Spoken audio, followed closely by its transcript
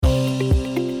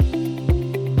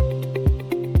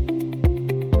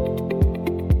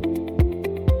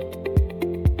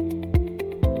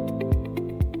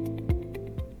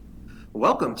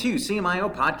Welcome to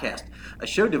CMIO Podcast, a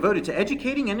show devoted to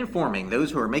educating and informing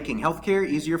those who are making healthcare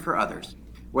easier for others.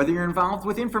 Whether you're involved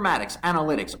with informatics,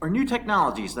 analytics, or new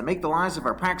technologies that make the lives of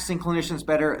our practicing clinicians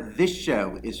better, this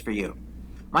show is for you.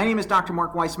 My name is Dr.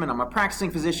 Mark Weissman. I'm a practicing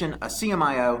physician, a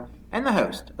CMIO, and the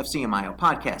host of CMIO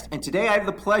Podcast. And today I have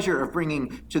the pleasure of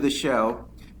bringing to the show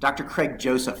Dr. Craig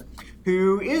Joseph,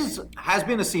 who has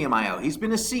been a CMIO. He's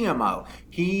been a CMO.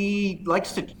 He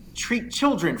likes to treat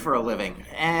children for a living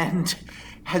and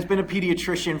has been a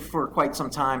pediatrician for quite some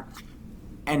time.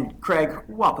 And Craig,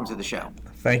 welcome to the show.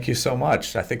 Thank you so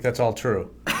much. I think that's all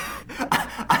true.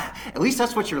 At least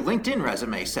that's what your LinkedIn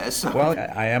resume says. So. Well,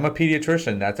 I am a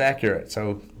pediatrician. That's accurate.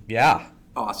 So, yeah.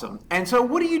 Awesome. And so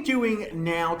what are you doing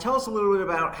now? Tell us a little bit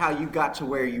about how you got to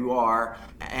where you are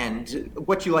and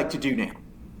what you like to do now.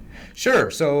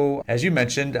 Sure. So, as you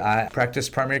mentioned, I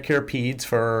practiced primary care peds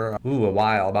for a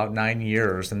while, about 9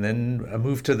 years, and then I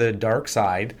moved to the dark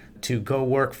side to go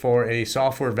work for a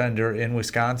software vendor in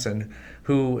Wisconsin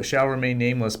who shall remain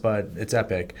nameless, but it's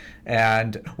Epic,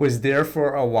 and was there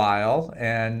for a while.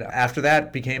 And after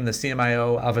that, became the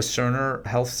CMIO of a Cerner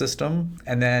health system,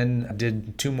 and then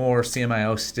did 2 more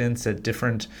CMIO stints at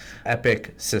different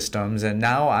Epic systems. And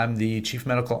now I'm the chief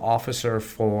medical officer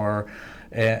for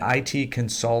an IT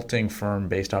consulting firm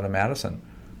based out of Madison.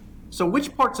 So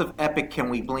which parts of Epic can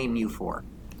we blame you for?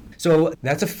 So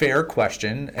that's a fair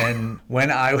question. And when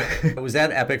I was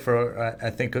at Epic for, I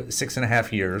think,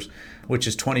 6.5 years, which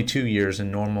is 22 years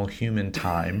in normal human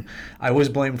time, I was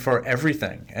blamed for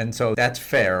everything. And so that's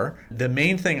fair. The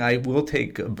main thing I will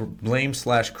take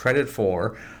blame/credit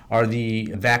for are the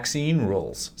vaccine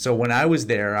rules. So when I was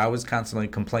there, I was constantly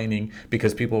complaining,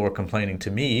 because people were complaining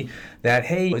to me, that,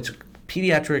 hey, it's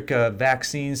pediatric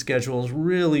vaccine schedule is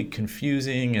really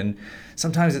confusing, and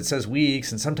sometimes it says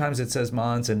weeks and sometimes it says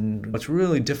months, and it's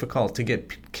really difficult to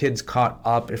get kids caught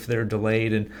up if they're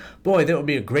delayed. And boy, that would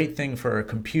be a great thing for a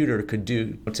computer could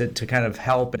do to kind of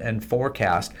help and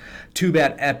forecast. Too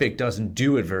bad Epic doesn't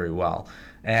do it very well.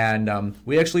 And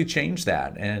we actually changed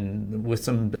that, and with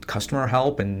some customer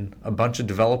help and a bunch of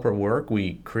developer work,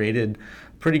 we created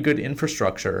pretty good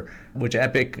infrastructure, which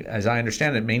Epic, as I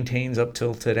understand it, maintains up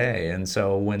till today. And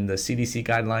so when the CDC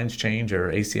guidelines change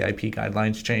or ACIP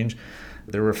guidelines change,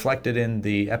 they're reflected in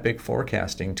the Epic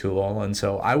forecasting tool. And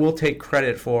so I will take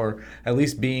credit for at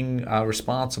least being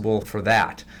responsible for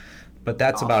that. But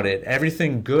that's about it.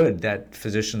 Everything good that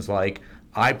physicians like,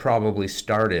 I probably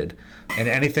started. And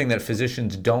anything that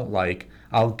physicians don't like,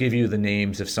 I'll give you the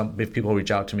names. If people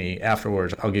reach out to me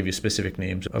afterwards, I'll give you specific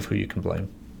names of who you can blame.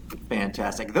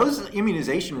 Fantastic. Those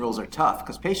immunization rules are tough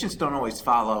because patients don't always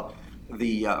follow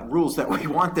the rules that we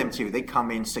want them to. They come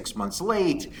in 6 months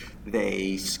late,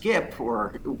 they skip,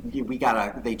 or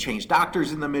they change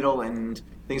doctors in the middle, and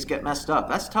things get messed up.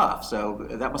 That's tough. So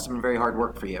that must have been very hard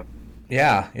work for you.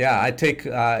 Yeah. I take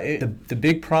the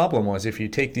big problem was if you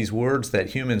take these words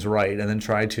that humans write and then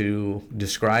try to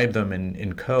describe them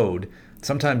in code.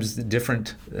 Sometimes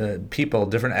different people,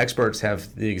 different experts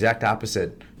have the exact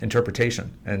opposite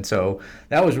interpretation. And so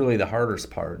that was really the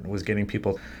hardest part, was getting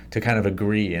people to kind of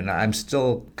agree. And I'm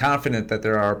still confident that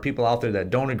there are people out there that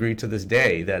don't agree to this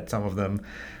day, that some of them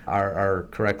are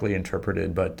correctly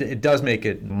interpreted, but it does make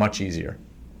it much easier.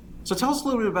 So tell us a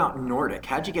little bit about Nordic.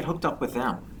 How'd you get hooked up with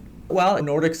them? Well,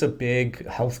 Nordic's a big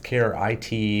healthcare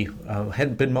IT,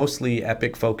 had been mostly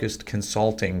Epic-focused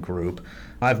consulting group.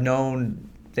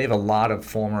 They have a lot of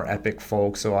former Epic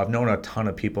folks, so I've known a ton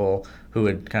of people who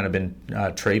had kind of been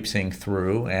traipsing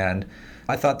through, and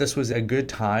I thought this was a good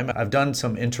time. I've done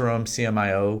some interim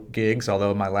CMIO gigs,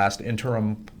 although my last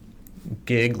interim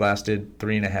gig lasted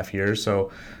 3.5 years,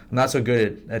 so I'm not so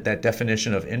good at that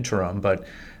definition of interim, but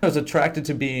I was attracted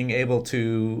to being able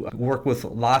to work with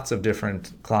lots of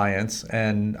different clients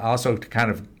and also to kind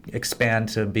of expand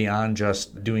to beyond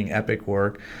just doing Epic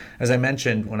work. As I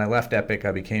mentioned, when I left Epic,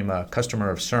 I became a customer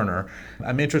of Cerner.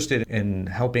 I'm interested in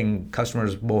helping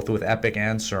customers both with Epic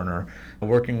and Cerner,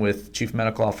 working with chief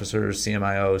medical officers,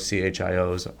 CMIOs,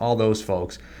 CHIOs, all those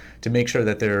folks, to make sure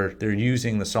that they're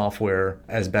using the software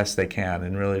as best they can,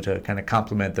 and really to kind of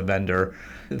complement the vendor,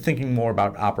 thinking more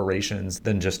about operations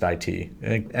than just IT,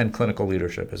 and clinical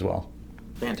leadership as well.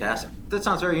 Fantastic. That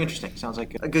sounds very interesting. Sounds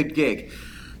like a good gig.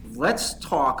 Let's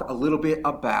talk a little bit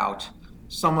about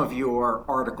some of your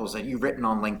articles that you've written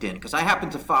on LinkedIn, because I happen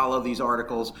to follow these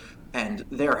articles and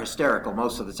they're hysterical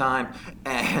most of the time.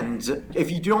 And if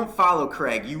you don't follow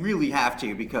Craig, you really have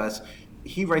to, because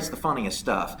he writes the funniest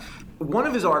stuff. One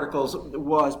of his articles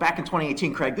was back in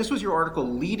 2018, Craig. This was your article,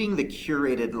 Leading the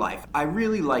Curated Life. I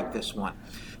really like this one.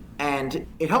 And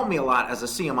it helped me a lot as a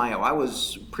CMIO. I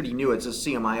was pretty new as a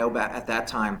CMIO back at that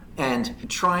time, and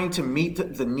trying to meet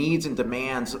the needs and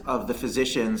demands of the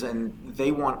physicians, and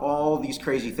they want all these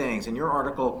crazy things. And your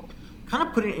article kind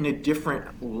of put it in a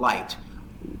different light.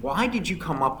 Why did you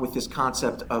come up with this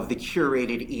concept of the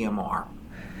curated EMR?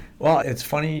 Well, it's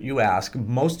funny you ask.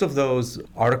 Most of those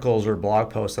articles or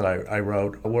blog posts that I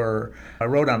wrote I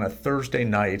wrote on a Thursday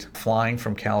night flying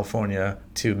from California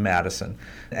to Madison.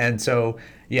 And so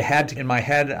you had to, in my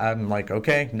head, I'm like,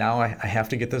 okay, now I have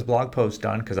to get this blog post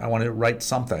done because I want to write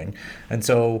something. And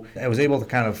so I was able to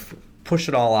kind of push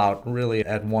it all out really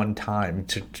at one time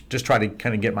to just try to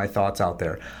kind of get my thoughts out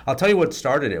there. I'll tell you what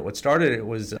started it. What started it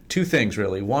was two things,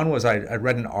 really. One was I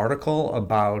read an article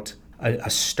about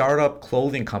a startup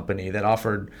clothing company that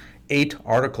offered 8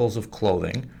 articles of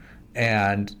clothing,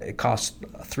 and it cost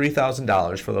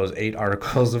 $3,000 for those 8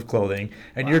 articles of clothing.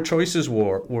 And Your choices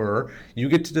were you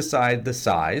get to decide the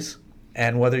size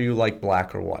and whether you like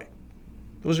black or white.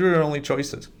 Those were your only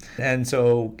choices. And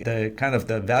so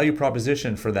the value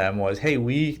proposition for them was, hey,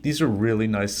 these are really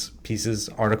nice pieces,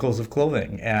 articles of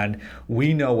clothing, and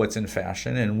we know what's in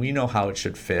fashion and we know how it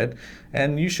should fit,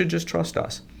 and you should just trust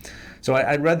us. So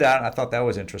I read that, and I thought that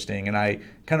was interesting, and I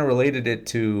kind of related it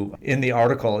to, in the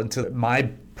article, into my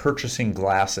purchasing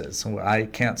glasses. I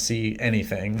can't see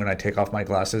anything when I take off my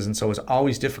glasses, and so it was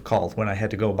always difficult when I had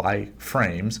to go buy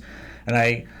frames. And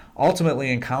I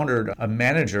ultimately encountered a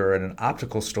manager at an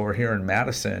optical store here in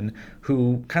Madison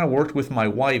who kind of worked with my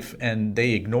wife, and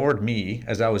they ignored me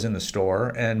as I was in the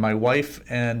store, and my wife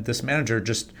and this manager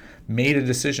just made a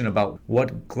decision about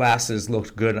what glasses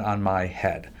looked good on my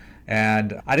head.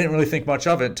 And I didn't really think much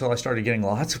of it until I started getting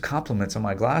lots of compliments on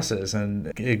my glasses. And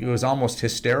it was almost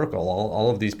hysterical, all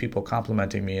of these people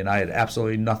complimenting me, and I had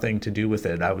absolutely nothing to do with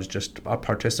it. I was just a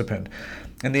participant.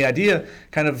 And the idea,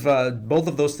 kind of both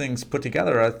of those things put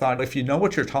together, I thought if you know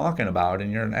what you're talking about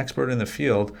and you're an expert in the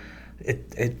field,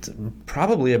 it's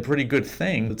probably a pretty good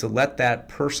thing to let that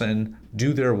person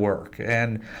do their work.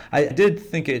 And I did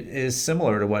think it is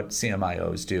similar to what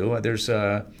CMIOs do. There's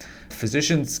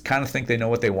physicians kind of think they know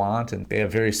what they want, and they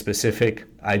have very specific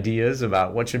ideas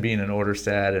about what should be in an order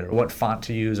set or what font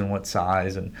to use and what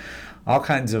size and all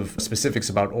kinds of specifics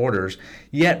about orders.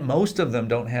 Yet most of them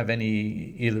don't have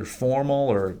any either formal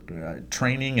or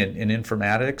training in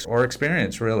informatics or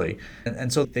experience, really.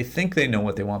 And so they think they know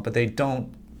what they want, but they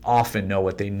don't often know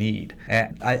what they need.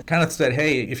 And I kind of said,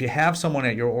 hey, if you have someone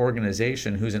at your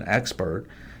organization who's an expert,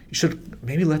 you should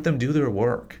maybe let them do their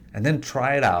work and then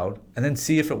try it out and then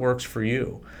see if it works for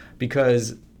you,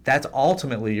 because that's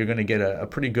ultimately you're going to get a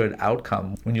pretty good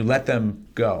outcome when you let them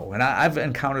go. And I've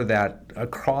encountered that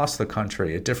across the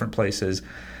country at different places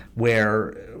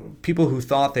where people who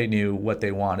thought they knew what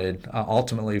they wanted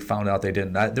ultimately found out they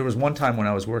didn't. There was one time when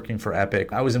I was working for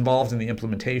Epic, I was involved in the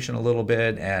implementation a little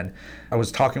bit, and I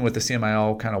was talking with the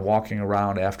CMIO, kind of walking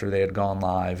around after they had gone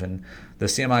live, and the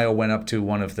CMIO went up to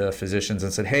one of the physicians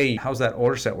and said, hey, how's that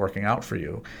order set working out for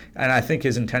you? And I think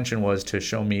his intention was to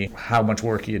show me how much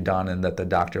work he had done and that the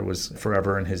doctor was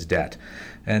forever in his debt.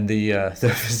 And the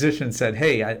physician said,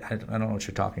 hey, I don't know what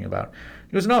you're talking about.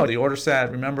 He goes, no, the order set,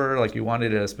 remember, like you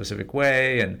wanted it a specific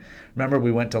way, and remember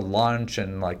we went to lunch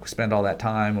and like spent all that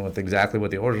time with exactly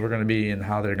what the orders were going to be and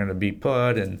how they're going to be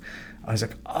put. And I was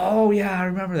like, oh yeah, I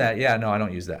remember that. Yeah, no, I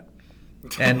don't use that.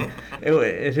 And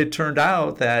it had turned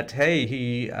out that, hey,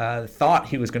 he thought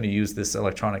he was going to use this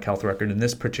electronic health record in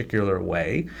this particular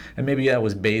way. And maybe that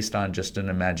was based on just an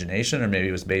imagination, or maybe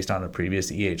it was based on a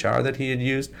previous EHR that he had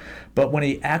used. But when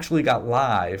he actually got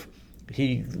live,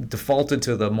 he defaulted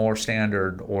to the more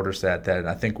standard order set that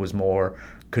I think was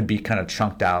could be kind of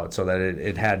chunked out so that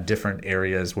it had different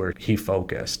areas where he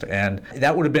focused. And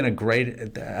that would have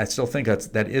been I still think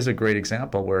that is a great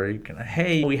example where you can,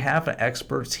 hey, we have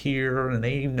experts here and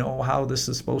they know how this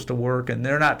is supposed to work, and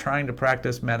they're not trying to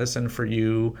practice medicine for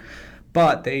you,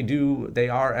 but they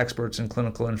are experts in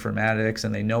clinical informatics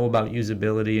and they know about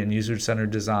usability and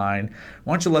user-centered design.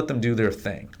 Why don't you let them do their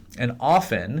thing? And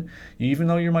often, even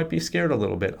though you might be scared a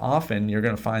little bit, often you're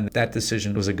going to find that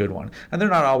decision was a good one. And they're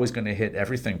not always going to hit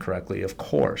everything correctly, of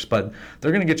course, but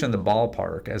they're going to get you in the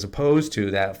ballpark, as opposed to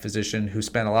that physician who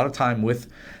spent a lot of time with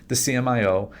the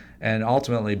CMIO, and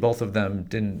ultimately both of them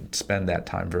didn't spend that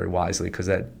time very wisely because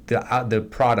the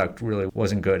product really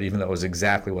wasn't good, even though it was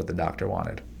exactly what the doctor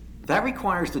wanted. That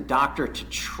requires the doctor to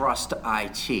trust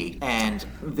IT, and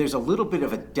there's a little bit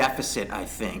of a deficit, I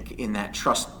think, in that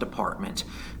trust department,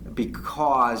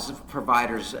 because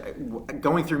providers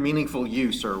going through meaningful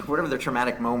use or whatever their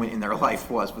traumatic moment in their life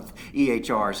was with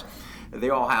EHRs, They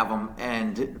all have them,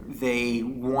 and they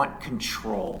want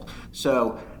control.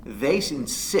 So they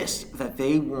insist that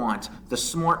they want the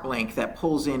smart link that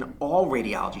pulls in all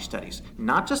radiology studies,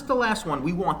 not just the last one.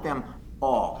 We want them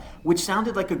all, which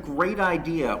sounded like a great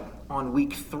idea on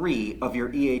week 3 of your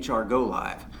EHR go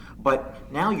live.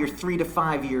 But now you're 3 to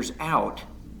 5 years out.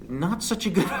 Not such a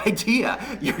good idea.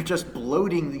 You're just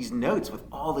bloating these notes with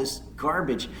all this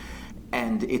garbage,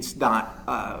 and it's not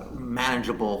a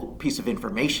manageable piece of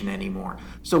information anymore.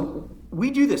 So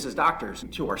we do this as doctors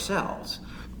to ourselves.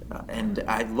 And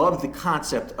I love the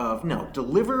concept of, no,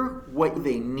 deliver what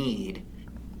they need,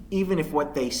 even if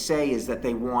what they say is that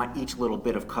they want each little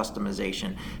bit of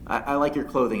customization. I like your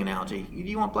clothing analogy.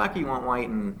 You want black or you want white,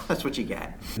 and that's what you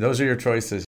get. Those are your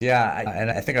choices. Yeah,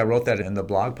 and I think I wrote that in the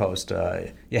blog post.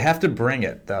 You have to bring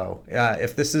it, though.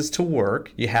 If this is to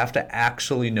work, you have to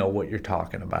actually know what you're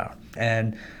talking about.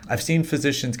 And I've seen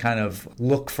physicians kind of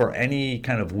look for any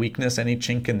kind of weakness, any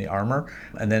chink in the armor,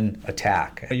 and then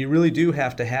attack. You really do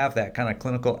have to have that kind of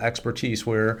clinical expertise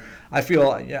where I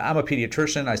feel, I'm a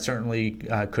pediatrician. I certainly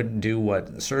couldn't do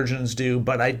what surgeons do,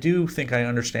 but I do think I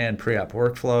understand pre-op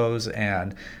workflows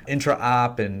and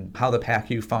intra-op and how the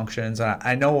PACU functions.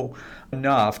 I know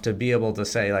enough to be able to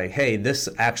say, like, hey, this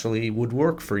actually would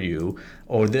work for you,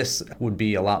 or this would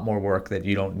be a lot more work that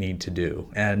you don't need to do.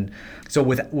 And so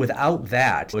without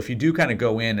that, if you do kind of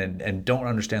go in and don't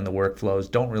understand the workflows,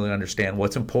 don't really understand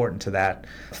what's important to that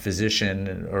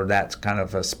physician or that kind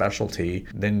of a specialty,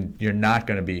 then you're not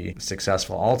going to be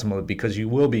successful ultimately, because you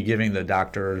will be giving the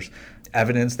doctors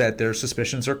evidence that their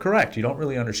suspicions are correct. You don't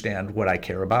really understand what I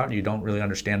care about. You don't really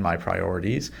understand my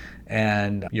priorities.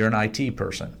 And you're an IT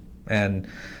person. And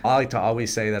I like to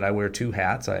always say that I wear 2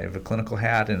 hats. I have a clinical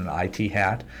hat and an IT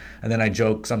hat. And then I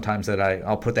joke sometimes that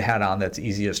I'll put the hat on that's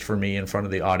easiest for me in front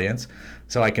of the audience.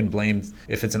 So I can blame,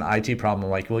 if it's an IT problem,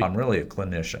 like, well, I'm really a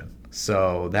clinician.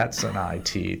 So that's an IT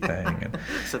thing. And,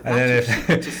 so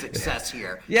that's a success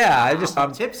here. Yeah,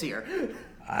 I'm tips here.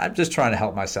 I'm just trying to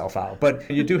help myself out. But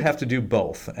you do have to do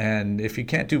both. And if you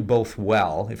can't do both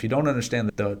well, if you don't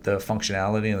understand the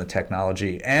functionality and the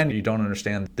technology, and you don't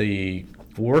understand the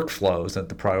workflows and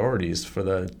the priorities for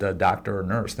the doctor or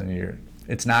nurse, then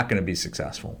it's not going to be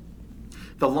successful.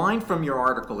 The line from your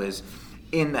article is,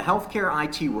 in the healthcare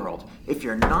IT world, if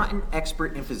you're not an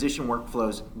expert in physician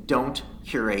workflows, don't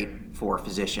curate for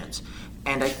physicians.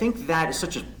 And I think that is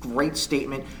such a great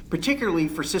statement, particularly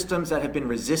for systems that have been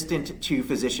resistant to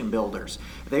physician builders.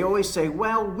 They always say,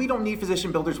 well, we don't need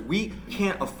physician builders. We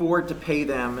can't afford to pay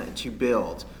them to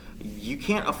build. You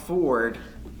can't afford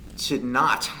to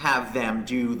not have them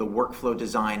do the workflow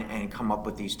design and come up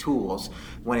with these tools.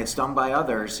 When it's done by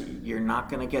others, you're not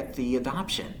going to get the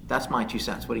adoption. That's my 2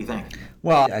 cents. What do you think?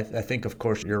 Well, I think, of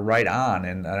course, you're right on,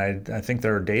 and I think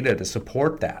there are data to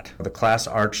support that. The Class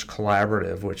Arch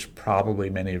Collaborative, which probably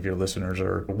many of your listeners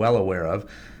are well aware of,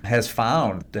 has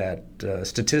found that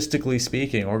statistically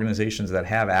speaking, organizations that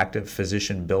have active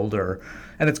physician builder,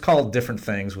 and it's called different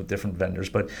things with different vendors,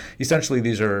 but essentially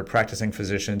these are practicing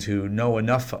physicians who know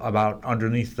enough about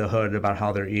underneath the hood about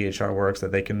how their EHR works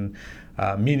that they can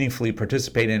meaningfully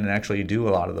participate in and actually do a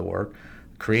lot of the work,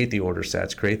 create the order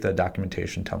sets, create the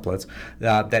documentation templates,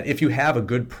 that if you have a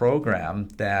good program,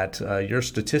 that you're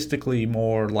statistically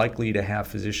more likely to have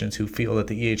physicians who feel that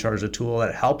the EHR is a tool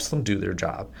that helps them do their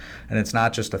job, and it's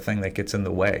not just a thing that gets in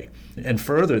the way. And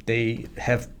further, they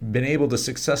have been able to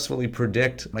successfully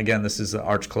predict, again, this is the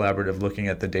Arch Collaborative looking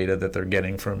at the data that they're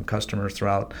getting from customers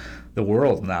throughout the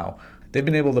world now. They've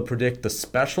been able to predict the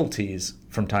specialties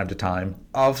from time to time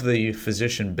of the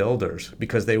physician builders,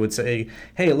 because they would say,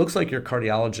 hey, it looks like your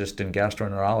cardiologist and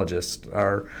gastroenterologist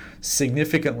are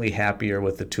significantly happier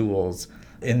with the tools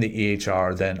in the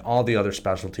EHR than all the other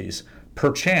specialties.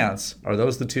 Perchance, are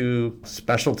those the 2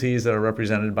 specialties that are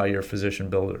represented by your physician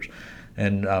builders?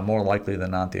 And more likely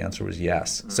than not, the answer was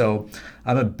yes. So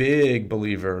I'm a big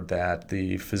believer that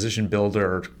the physician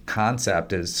builder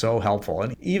concept is so helpful.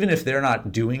 And even if they're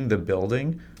not doing the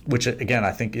building, which again,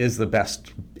 I think is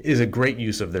a great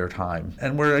use of their time.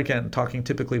 And we're, again, talking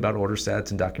typically about order sets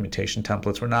and documentation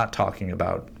templates. We're not talking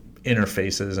about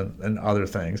interfaces and other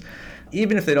things.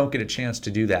 Even if they don't get a chance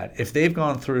to do that, if they've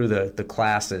gone through the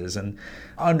classes and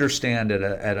understand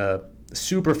at a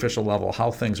superficial level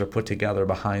how things are put together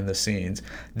behind the scenes,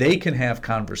 they can have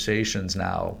conversations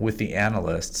now with the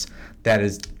analysts that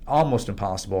is almost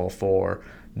impossible for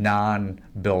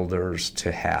non-builders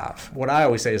to have. What I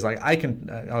always say is, like,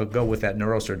 I'll go with that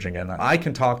neurosurgeon again. I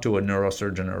can talk to a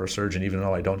neurosurgeon or a surgeon even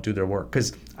though I don't do their work,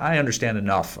 because I understand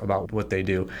enough about what they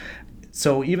do.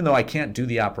 So even though I can't do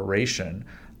the operation,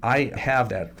 I have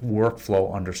that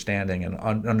workflow understanding and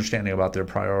understanding about their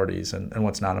priorities and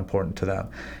what's not important to them.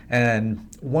 And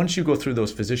once you go through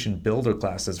those physician builder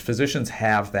classes, physicians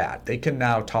have that. They can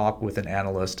now talk with an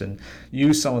analyst and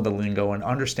use some of the lingo and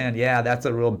understand, yeah, that's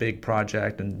a real big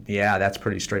project, and yeah, that's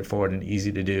pretty straightforward and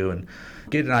easy to do, and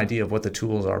get an idea of what the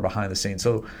tools are behind the scenes.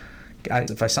 So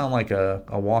if I sound like a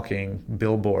walking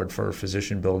billboard for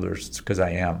physician builders, it's because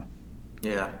I am.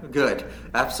 Yeah, good.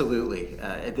 Absolutely.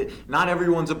 Not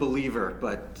everyone's a believer,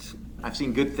 but I've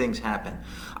seen good things happen.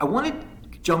 I want to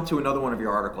jump to another one of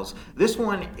your articles. This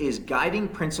one is Guiding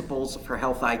Principles for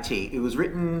Health IT. It was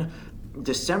written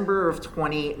December of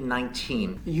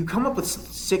 2019. You come up with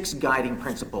 6 guiding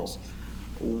principles.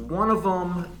 One of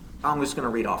them I'm just going to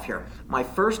read off here. My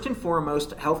first and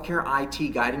foremost healthcare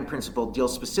IT guiding principle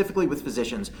deals specifically with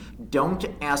physicians. Don't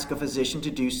ask a physician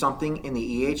to do something in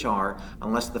the EHR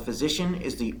unless the physician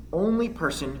is the only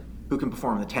person who can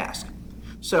perform the task.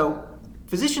 So,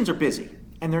 physicians are busy,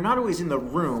 and they're not always in the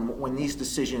room when these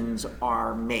decisions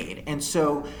are made. And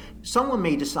so, someone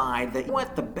may decide that, you know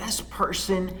what, the best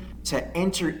person to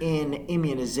enter in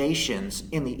immunizations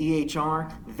in the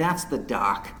EHR, that's the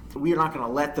doc. We're not going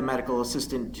to let the medical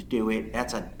assistant do it.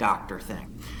 That's a doctor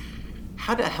thing.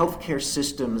 How do healthcare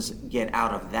systems get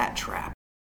out of that trap?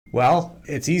 Well,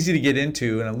 it's easy to get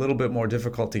into and a little bit more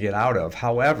difficult to get out of.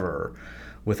 However,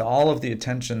 with all of the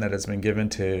attention that has been given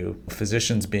to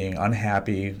physicians being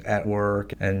unhappy at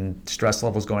work and stress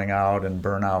levels going out and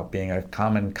burnout being a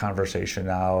common conversation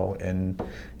now in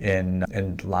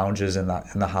lounges in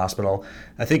the hospital,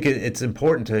 I think it's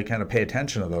important to kind of pay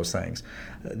attention to those things.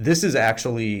 This is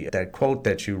actually, that quote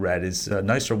that you read is a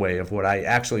nicer way of what I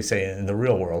actually say in the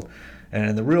real world. And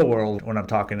in the real world, when I'm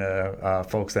talking to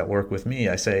folks that work with me,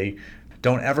 I say,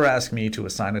 don't ever ask me to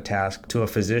assign a task to a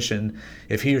physician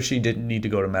if he or she didn't need to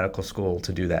go to medical school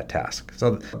to do that task.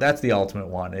 So that's the ultimate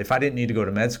one. If I didn't need to go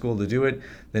to med school to do it,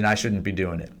 then I shouldn't be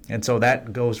doing it. And so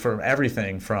that goes for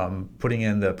everything from putting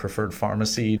in the preferred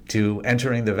pharmacy to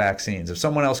entering the vaccines. If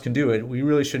someone else can do it, we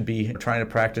really should be trying to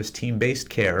practice team-based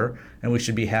care, and we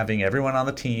should be having everyone on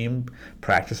the team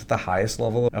practice at the highest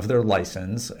level of their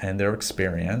license and their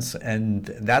experience. And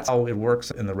that's how it works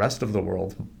in the rest of the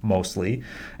world mostly.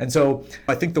 And so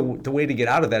I think the way to get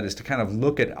out of that is to kind of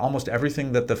look at almost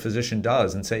everything that the physician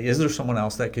does and say, is there someone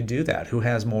else that could do that, who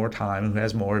has more time, who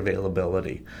has more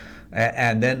availability?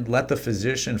 And then let the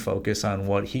physician focus on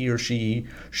what he or she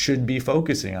should be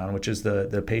focusing on, which is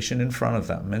the patient in front of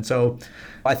them. And so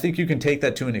I think you can take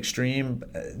that to an extreme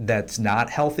that's not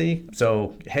healthy.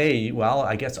 So, hey, well,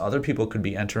 I guess other people could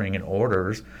be entering in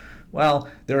orders. Well,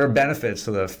 there are benefits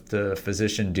to the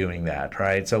physician doing that,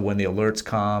 right? So when the alerts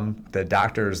come, the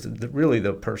doctor is really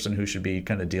the person who should be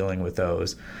kind of dealing with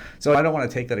those. So I don't want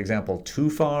to take that example too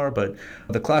far, but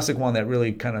the classic one that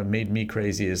really kind of made me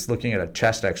crazy is looking at a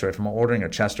chest x-ray. If I'm ordering a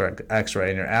chest x-ray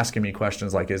and you're asking me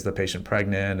questions like, is the patient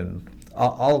pregnant, and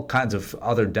all kinds of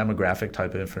other demographic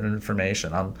type of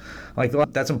information. I'm like, well,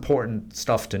 that's important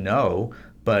stuff to know,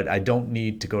 but I don't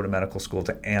need to go to medical school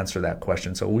to answer that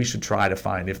question. So we should try to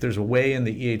find, if there's a way in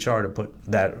the EHR to put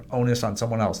that onus on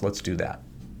someone else, let's do that.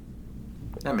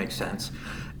 That makes sense.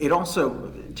 It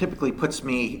also typically puts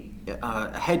me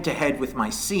head to head with my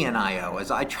CMIO as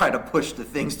I try to push the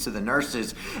things to the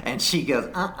nurses, and she goes,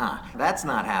 that's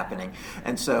not happening.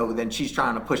 And so then she's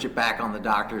trying to push it back on the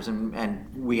doctors, and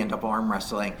we end up arm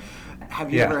wrestling.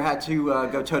 Have you ever had to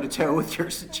go toe-to-toe with your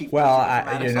chief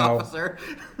informatics officer?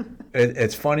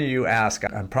 It's funny you ask.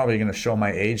 I'm probably going to show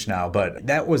my age now, but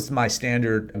that was my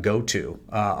standard go-to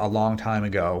a long time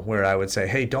ago, where I would say,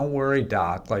 hey, don't worry,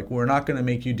 doc. Like, we're not going to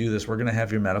make you do this. We're going to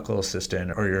have your medical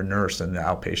assistant or your nurse in the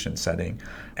outpatient setting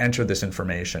enter this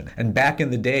information. And back in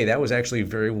the day, that was actually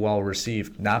very well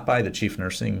received, not by the chief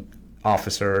nursing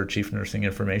officer or chief nursing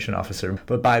information officer,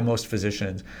 but by most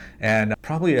physicians. And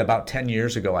probably about 10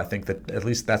 years ago, I think that at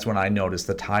least that's when I noticed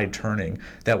the tide turning,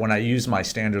 that when I use my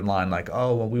standard line like,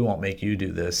 oh, well, we won't make you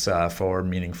do this for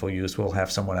meaningful use, we'll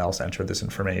have someone else enter this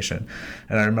information.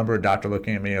 And I remember a doctor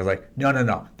looking at me and was like,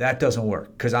 no, that doesn't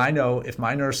work. Because I know if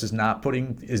my nurse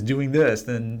is doing this,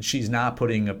 then she's not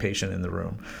putting a patient in the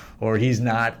room, or he's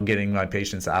not getting my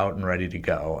patients out and ready to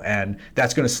go. And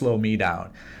that's going to slow me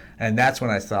down. And that's when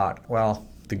I thought, well,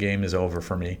 the game is over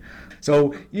for me.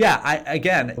 So yeah,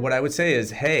 again, what I would say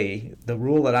is, hey, the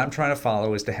rule that I'm trying to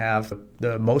follow is to have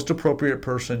the most appropriate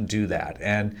person do that.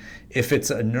 And if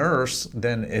it's a nurse,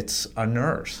 then it's a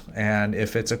nurse. And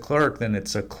if it's a clerk, then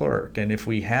it's a clerk. And if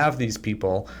we have these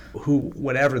people who,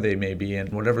 whatever they may be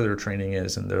and whatever their training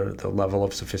is and the level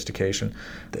of sophistication,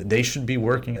 they should be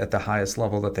working at the highest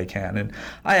level that they can. And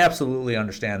I absolutely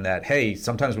understand that, hey,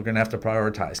 sometimes we're going to have to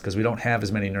prioritize because we don't have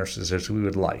as many nurses as we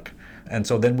would like. And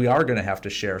so then we are going to have to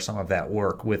share some of that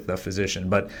work with the physician.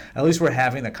 But at least we're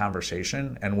having the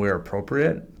conversation, and where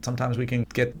appropriate, sometimes we can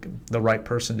get the right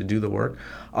person to do the work.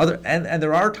 And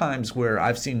there are times where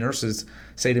I've seen nurses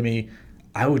say to me,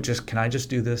 can I just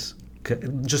do this?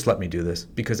 Just let me do this,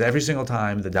 because every single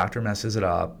time the doctor messes it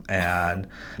up, and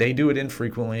they do it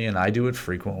infrequently and I do it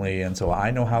frequently, and so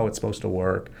I know how it's supposed to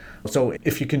work. So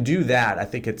if you can do that, I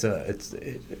think it's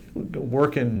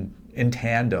working in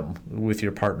tandem with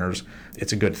your partners.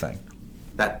 It's a good thing.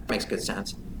 That makes good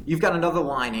sense. You've got another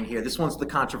line in here. This one's the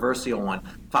controversial one.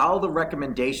 Follow the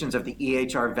recommendations of the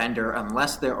EHR vendor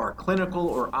unless there are clinical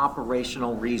or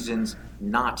operational reasons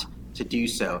not to do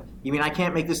so. You mean I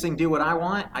can't make this thing do what I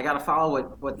want? I got to follow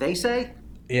what they say?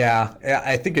 Yeah,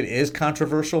 I think it is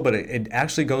controversial, but it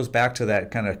actually goes back to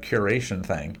that kind of curation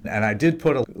thing. And I did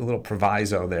put a little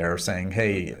proviso there saying,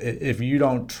 hey, if you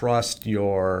don't trust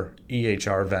your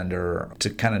EHR vendor to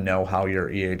kind of know how your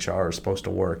EHR is supposed to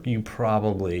work, you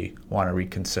probably want to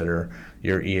reconsider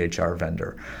your EHR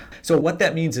vendor. So what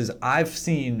that means is I've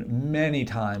seen many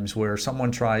times where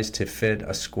someone tries to fit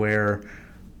a square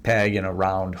peg in a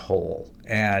round hole.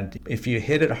 And if you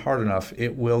hit it hard enough,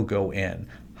 it will go in.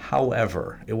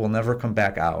 However, it will never come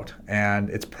back out,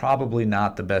 and it's probably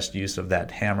not the best use of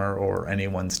that hammer or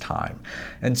anyone's time.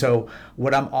 And so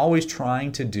what I'm always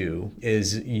trying to do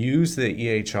is use the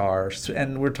EHR,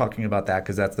 and we're talking about that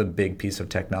because that's the big piece of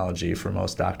technology for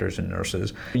most doctors and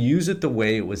nurses, use it the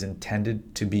way it was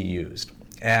intended to be used.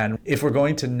 And if we're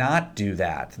going to not do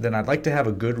that, then I'd like to have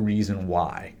a good reason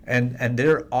why. And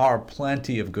there are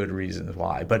plenty of good reasons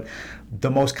why, but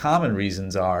the most common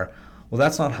reasons are, well,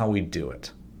 that's not how we do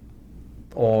it.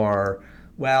 Or,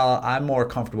 well, I'm more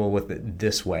comfortable with it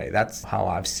this way. That's how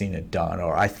I've seen it done.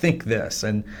 Or I think this.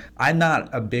 And I'm not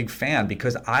a big fan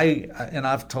because I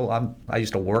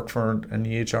used to work for an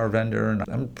EHR vendor, and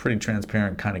I'm a pretty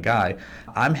transparent kind of guy.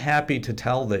 I'm happy to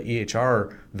tell the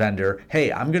EHR vendor,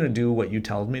 hey, I'm going to do what you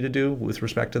told me to do with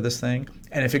respect to this thing.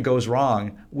 And if it goes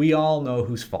wrong, we all know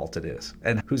whose fault it is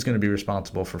and who's going to be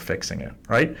responsible for fixing it,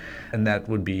 right? And that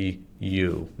would be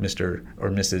you, Mr. or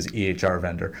Mrs. EHR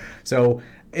vendor. So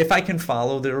if I can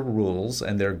follow their rules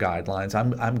and their guidelines,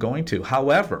 I'm going to.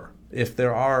 However, if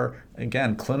there are,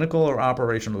 again, clinical or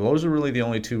operational, those are really the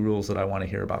only two rules that I want to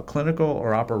hear about. Clinical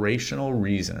or operational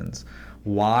reasons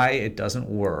why it doesn't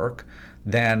work,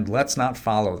 then let's not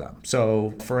follow them.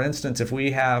 So, for instance, if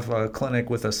we have a clinic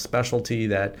with a specialty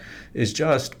that is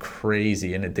just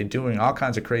crazy and they're doing all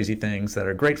kinds of crazy things that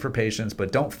are great for patients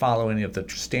but don't follow any of the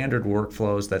standard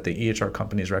workflows that the EHR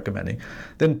company is recommending,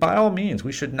 then by all means,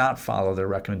 we should not follow their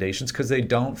recommendations because they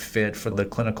don't fit for the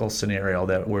clinical scenario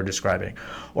that we're describing.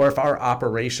 Or if our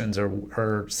operations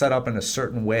are set up in a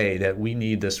certain way that we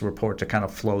need this report to kind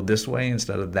of flow this way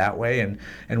instead of that way,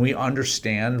 and we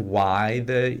understand why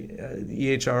the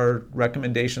EHR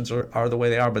recommendations are the way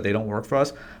they are, but they don't work for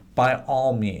us, by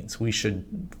all means, we should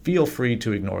feel free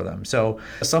to ignore them. So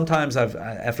sometimes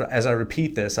as I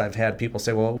repeat this, I've had people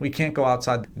say, well, we can't go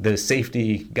outside the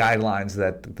safety guidelines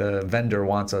that the vendor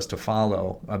wants us to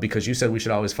follow because you said we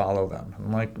should always follow them.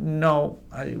 I'm like, no,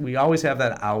 we always have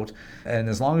that out. And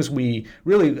as long as we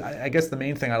really, I guess the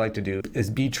main thing I like to do is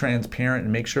be transparent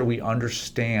and make sure we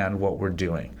understand what we're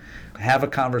doing. Have a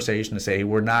conversation to say, hey,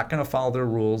 we're not going to follow their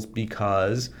rules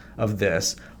because of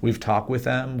this. We've talked with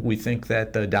them. We think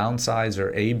that the downsides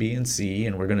are A, B, and C,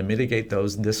 and we're going to mitigate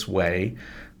those this way.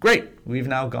 Great. We've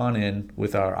now gone in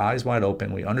with our eyes wide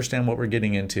open. We understand what we're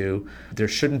getting into. There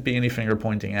shouldn't be any finger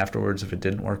pointing afterwards if it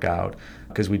didn't work out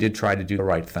because we did try to do the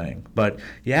right thing. But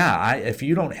yeah, if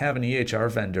you don't have an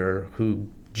EHR vendor who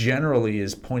generally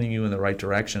is pointing you in the right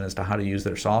direction as to how to use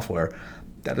their software,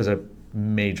 that is a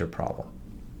major problem.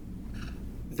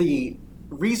 The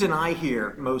reason I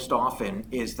hear most often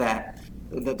is that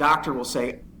the doctor will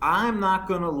say, I'm not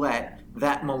going to let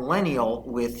that millennial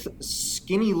with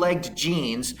skinny-legged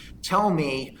jeans tell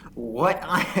me what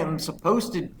I am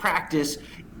supposed to practice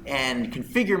and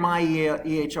configure my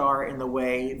EHR in the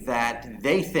way that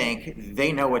they think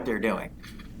they know what they're doing.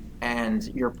 And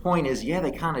your point is, yeah,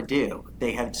 they kind of do.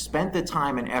 They have spent the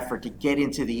time and effort to get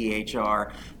into the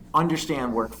EHR,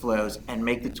 understand workflows, and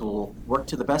make the tool work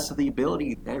to the best of the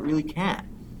ability that it really can.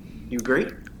 You agree?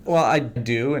 Well, I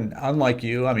do, and unlike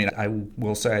you, I mean, I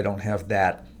will say I don't have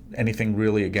that anything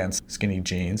really against skinny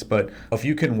jeans, but if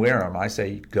you can wear them, I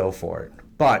say go for it.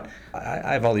 But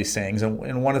I have all these sayings,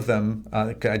 and one of them,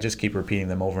 I just keep repeating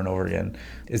them over and over again,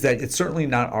 is that it's certainly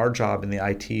not our job in the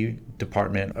IT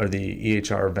department or the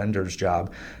EHR vendor's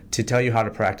job to tell you how to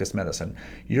practice medicine.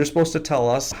 You're supposed to tell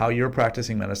us how you're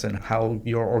practicing medicine, how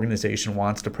your organization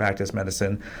wants to practice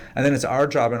medicine, and then it's our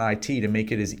job in IT to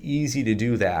make it as easy to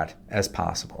do that as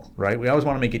possible, right? We always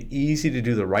want to make it easy to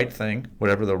do the right thing,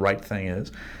 whatever the right thing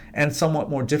is, and somewhat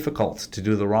more difficult to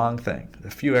do the wrong thing. A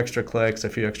few extra clicks, a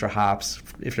few extra hops,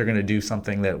 if you're going to do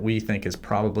something that we think is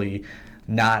probably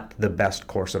not the best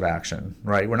course of action,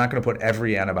 right? We're not going to put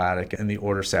every antibiotic in the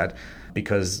order set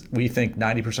because we think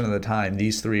 90% of the time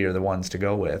these three are the ones to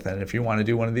go with. And if you want to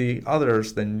do one of the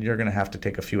others, then you're going to have to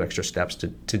take a few extra steps to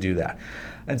do that.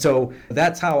 And so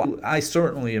that's how I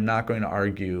certainly am not going to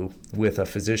argue with a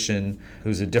physician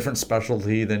who's a different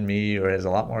specialty than me or has a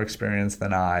lot more experience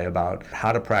than I about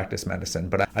how to practice medicine.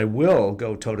 But I will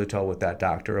go toe-to-toe with that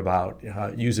doctor about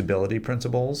usability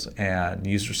principles and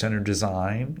user-centered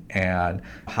design and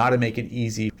how to make it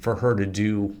easy for her to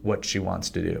do what she wants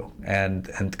to do. And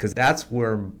because that's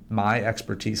where my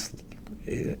expertise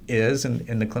is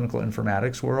in the clinical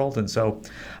informatics world. And so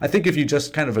I think if you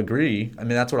just kind of agree, I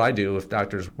mean, that's what I do if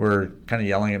doctors were kind of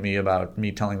yelling at me about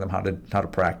me telling them how to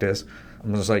practice.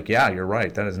 I'm just like, yeah, you're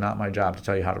right. That is not my job to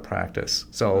tell you how to practice.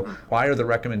 So why are the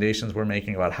recommendations we're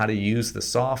making about how to use the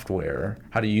software,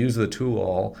 how to use the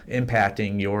tool,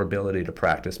 impacting your ability to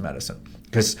practice medicine?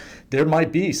 Because there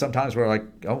might be sometimes where like,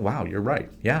 oh, wow, you're right.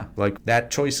 Yeah, like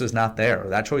that choice is not there.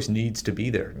 That choice needs to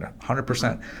be there,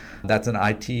 100%. That's an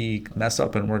IT mess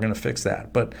up and we're going to fix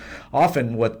that. But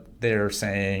often what they're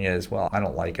saying is, well, I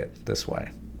don't like it this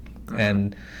way.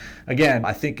 And again,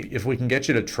 I think if we can get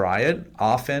you to try it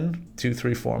often, 2,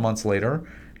 3, 4 months later,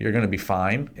 you're going to be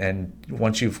fine. And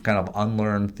once you've kind of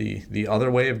unlearned the other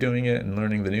way of doing it and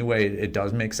learning the new way, it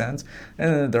does make sense.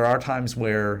 And there are times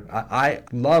where I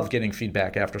love getting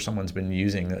feedback after someone's been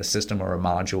using a system or a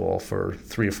module for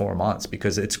 3 or 4 months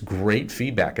because it's great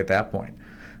feedback at that point.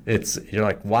 You're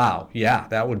like, wow,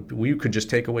 yeah, we could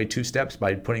just take away 2 steps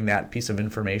by putting that piece of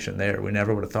information there. We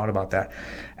never would have thought about that.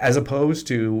 As opposed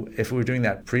to if we were doing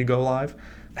that pre-go live,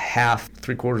 half,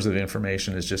 3/4 of the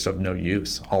information is just of no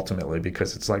use ultimately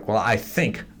because it's like, well, I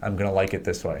think I'm going to like it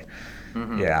this way.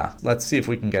 Mm-hmm. Yeah, let's see if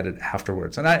we can get it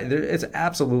afterwards. And it's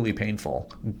absolutely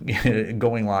painful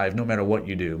going live no matter what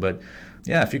you do. But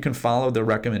yeah, if you can follow the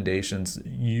recommendations,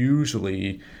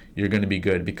 usually you're going to be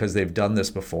good because they've done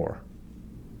this before.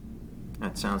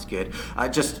 That sounds good.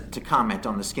 Just to comment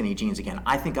on the skinny jeans again,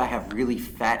 I think I have really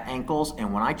fat ankles,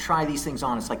 and when I try these things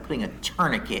on, it's like putting a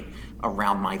tourniquet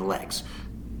around my legs.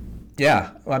 Yeah,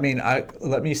 I mean,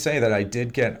 let me say that I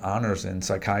did get honors in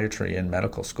psychiatry in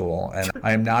medical school, and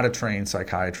I am not a trained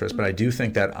psychiatrist, but I do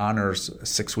think that honors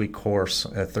 6-week course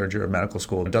at third year of medical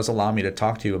school does allow me to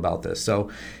talk to you about this. So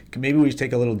maybe we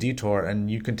take a little detour, and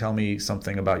you can tell me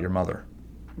something about your mother.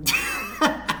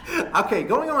 Okay,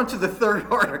 going on to the third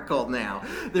article now.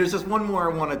 There's just one more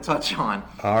I want to touch on.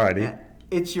 Alrighty.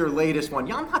 It's your latest one.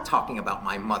 Yeah, I'm not talking about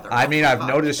my mother. I mean, I've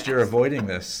noticed you're avoiding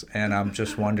this, and I'm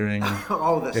just wondering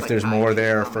if there's more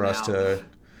there for us to...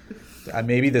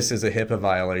 maybe this is a HIPAA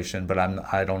violation, but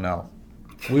I don't know.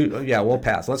 We'll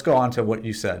pass. Let's go on to what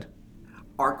you said.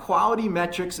 Are quality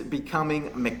metrics becoming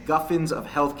McGuffins of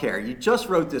healthcare? You just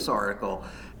wrote this article.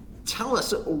 Tell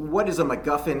us, what is a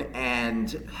McGuffin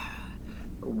and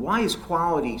why is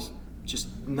quality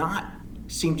just not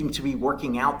seeming to be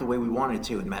working out the way we want it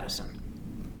to in medicine?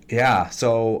 Yeah,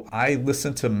 so I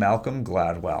listen to Malcolm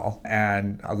Gladwell,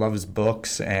 and I love his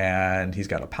books, and he's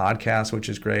got a podcast, which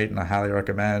is great, and I highly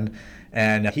recommend.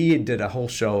 And he did a whole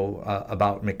show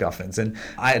about McGuffins, and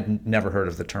I had never heard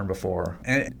of the term before.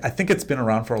 And I think it's been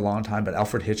around for a long time, but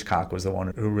Alfred Hitchcock was the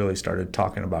one who really started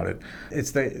talking about it.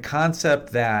 It's the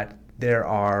concept that there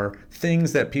are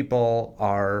things that people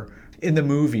are in the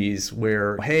movies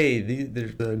where, hey,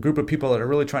 there's a group of people that are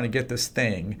really trying to get this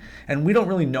thing, and we don't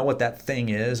really know what that thing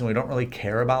is, and we don't really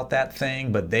care about that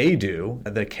thing, but they do,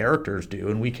 the characters do,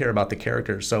 and we care about the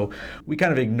characters. So we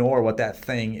kind of ignore what that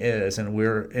thing is, and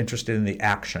we're interested in the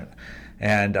action.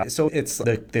 And so it's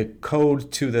the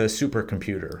code to the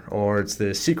supercomputer, or it's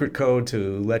the secret code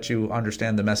to let you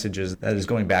understand the messages that is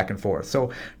going back and forth. So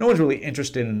no one's really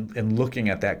interested in looking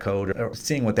at that code or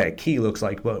seeing what that key looks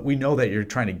like, but we know that you're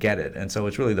trying to get it. And so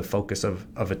it's really the focus of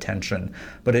attention.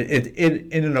 But it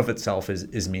in and of itself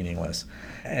is meaningless.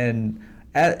 And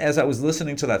as I was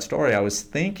listening to that story, I was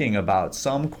thinking about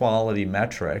some quality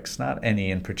metrics, not any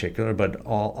in particular, but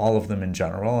all of them in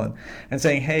general, and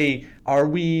saying, hey, are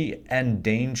we in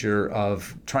danger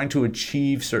of trying to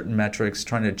achieve certain metrics,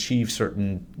 trying to achieve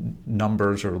certain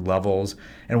numbers or levels,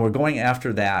 and we're going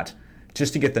after that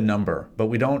just to get the number, but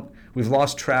we've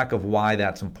lost track of why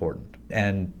that's important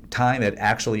and tying that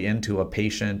actually into a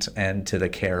patient and to the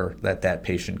care that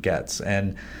patient gets.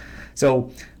 And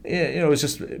so, it was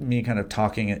just me kind of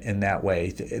talking in that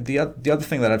way. The other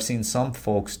thing that I've seen some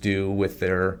folks do with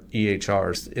their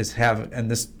EHRs is have, and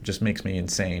this just makes me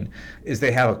insane, is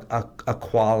they have a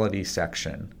quality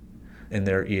section in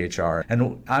their EHR.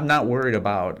 And I'm not worried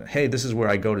about, hey, this is where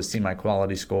I go to see my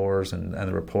quality scores and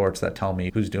the reports that tell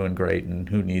me who's doing great and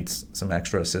who needs some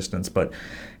extra assistance. But,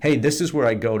 hey, this is where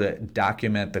I go to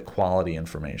document the quality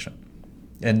information.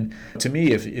 And to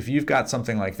me, if you've got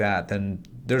something like that, then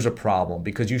there's a problem,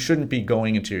 because you shouldn't be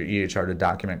going into your EHR to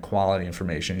document quality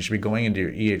information. You should be going into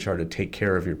your EHR to take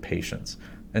care of your patients.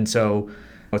 And so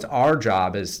it's our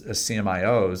job as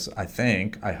CMIOs,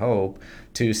 I hope,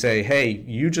 to say, hey,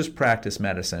 you just practice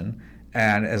medicine,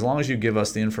 and as long as you give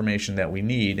us the information that we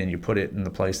need and you put it in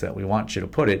the place that we want you to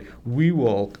put it, we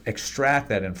will extract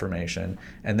that information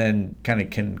and then kind of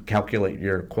can calculate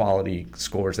your quality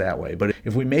scores that way. But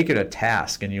if we make it a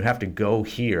task and you have to go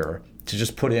here to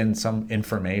just put in some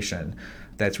information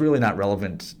that's really not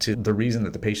relevant to the reason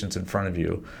that the patient's in front of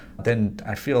you, then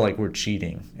I feel like we're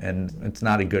cheating, and it's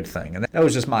not a good thing. And that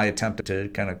was just my attempt to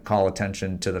kind of call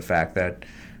attention to the fact that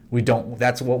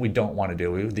that's what we don't want to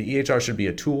do. The EHR should be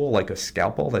a tool, like a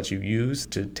scalpel that you use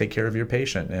to take care of your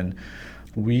patient. And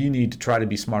we need to try to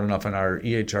be smart enough, and our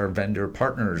EHR vendor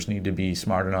partners need to be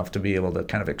smart enough to be able to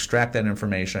kind of extract that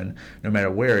information, no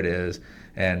matter where it is,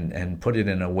 and put it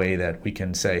in a way that we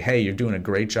can say, hey, you're doing a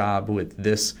great job with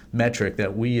this metric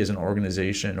that we as an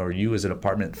organization or you as a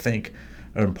department think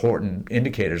are important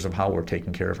indicators of how we're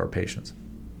taking care of our patients.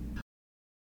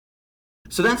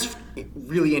 So that's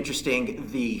really interesting.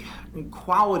 The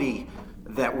quality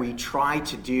that we try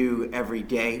to do every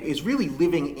day is really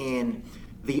living in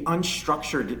the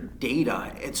unstructured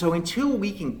data. And so until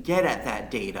we can get at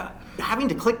that data, having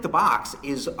to click the box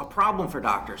is a problem for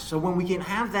doctors. So when we can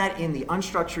have that in the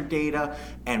unstructured data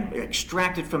and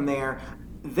extract it from there,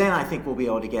 then I think we'll be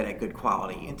able to get at good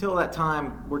quality. Until that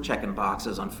time, we're checking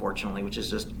boxes, unfortunately, which is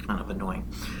just kind of annoying.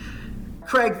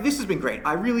 Craig, this has been great.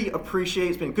 I really appreciate it.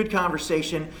 It's been a good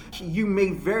conversation. You may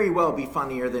very well be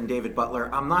funnier than David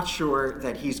Butler. I'm not sure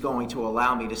that he's going to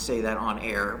allow me to say that on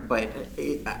air, but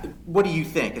what do you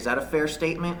think? Is that a fair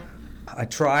statement? I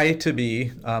try to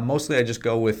be. Mostly I just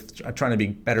go with trying to be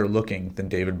better looking than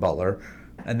David Butler.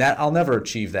 And that I'll never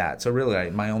achieve that. So really,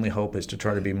 my only hope is to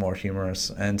try to be more humorous.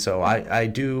 And so I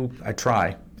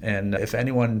try. And if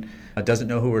anyone doesn't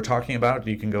know who we're talking about,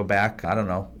 you can go back, I don't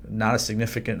know, a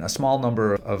small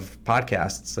number of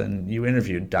podcasts, and you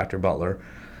interviewed Dr. Butler.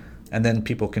 And then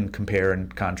people can compare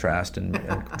and contrast and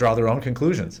draw their own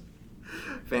conclusions.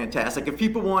 Fantastic. If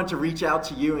people want to reach out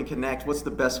to you and connect, what's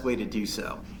the best way to do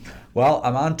so? Well,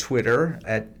 I'm on Twitter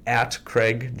at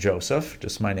Craig Joseph,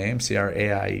 just my name,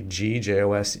 CraigJoseph,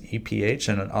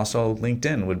 and also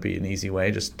LinkedIn would be an easy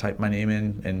way. Just type my name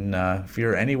in, and if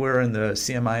you're anywhere in the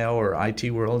CMIO or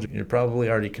IT world, you're probably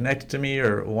already connected to me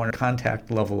or one contact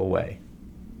level away.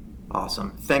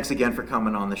 Awesome. Thanks again for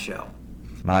coming on the show.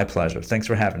 My pleasure. Thanks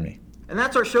for having me. And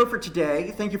that's our show for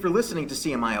today. Thank you for listening to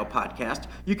CMIO Podcast.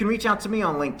 You can reach out to me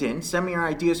on LinkedIn, send me your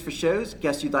ideas for shows,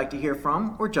 guests you'd like to hear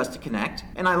from, or just to connect.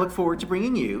 And I look forward to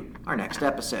bringing you our next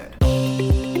episode.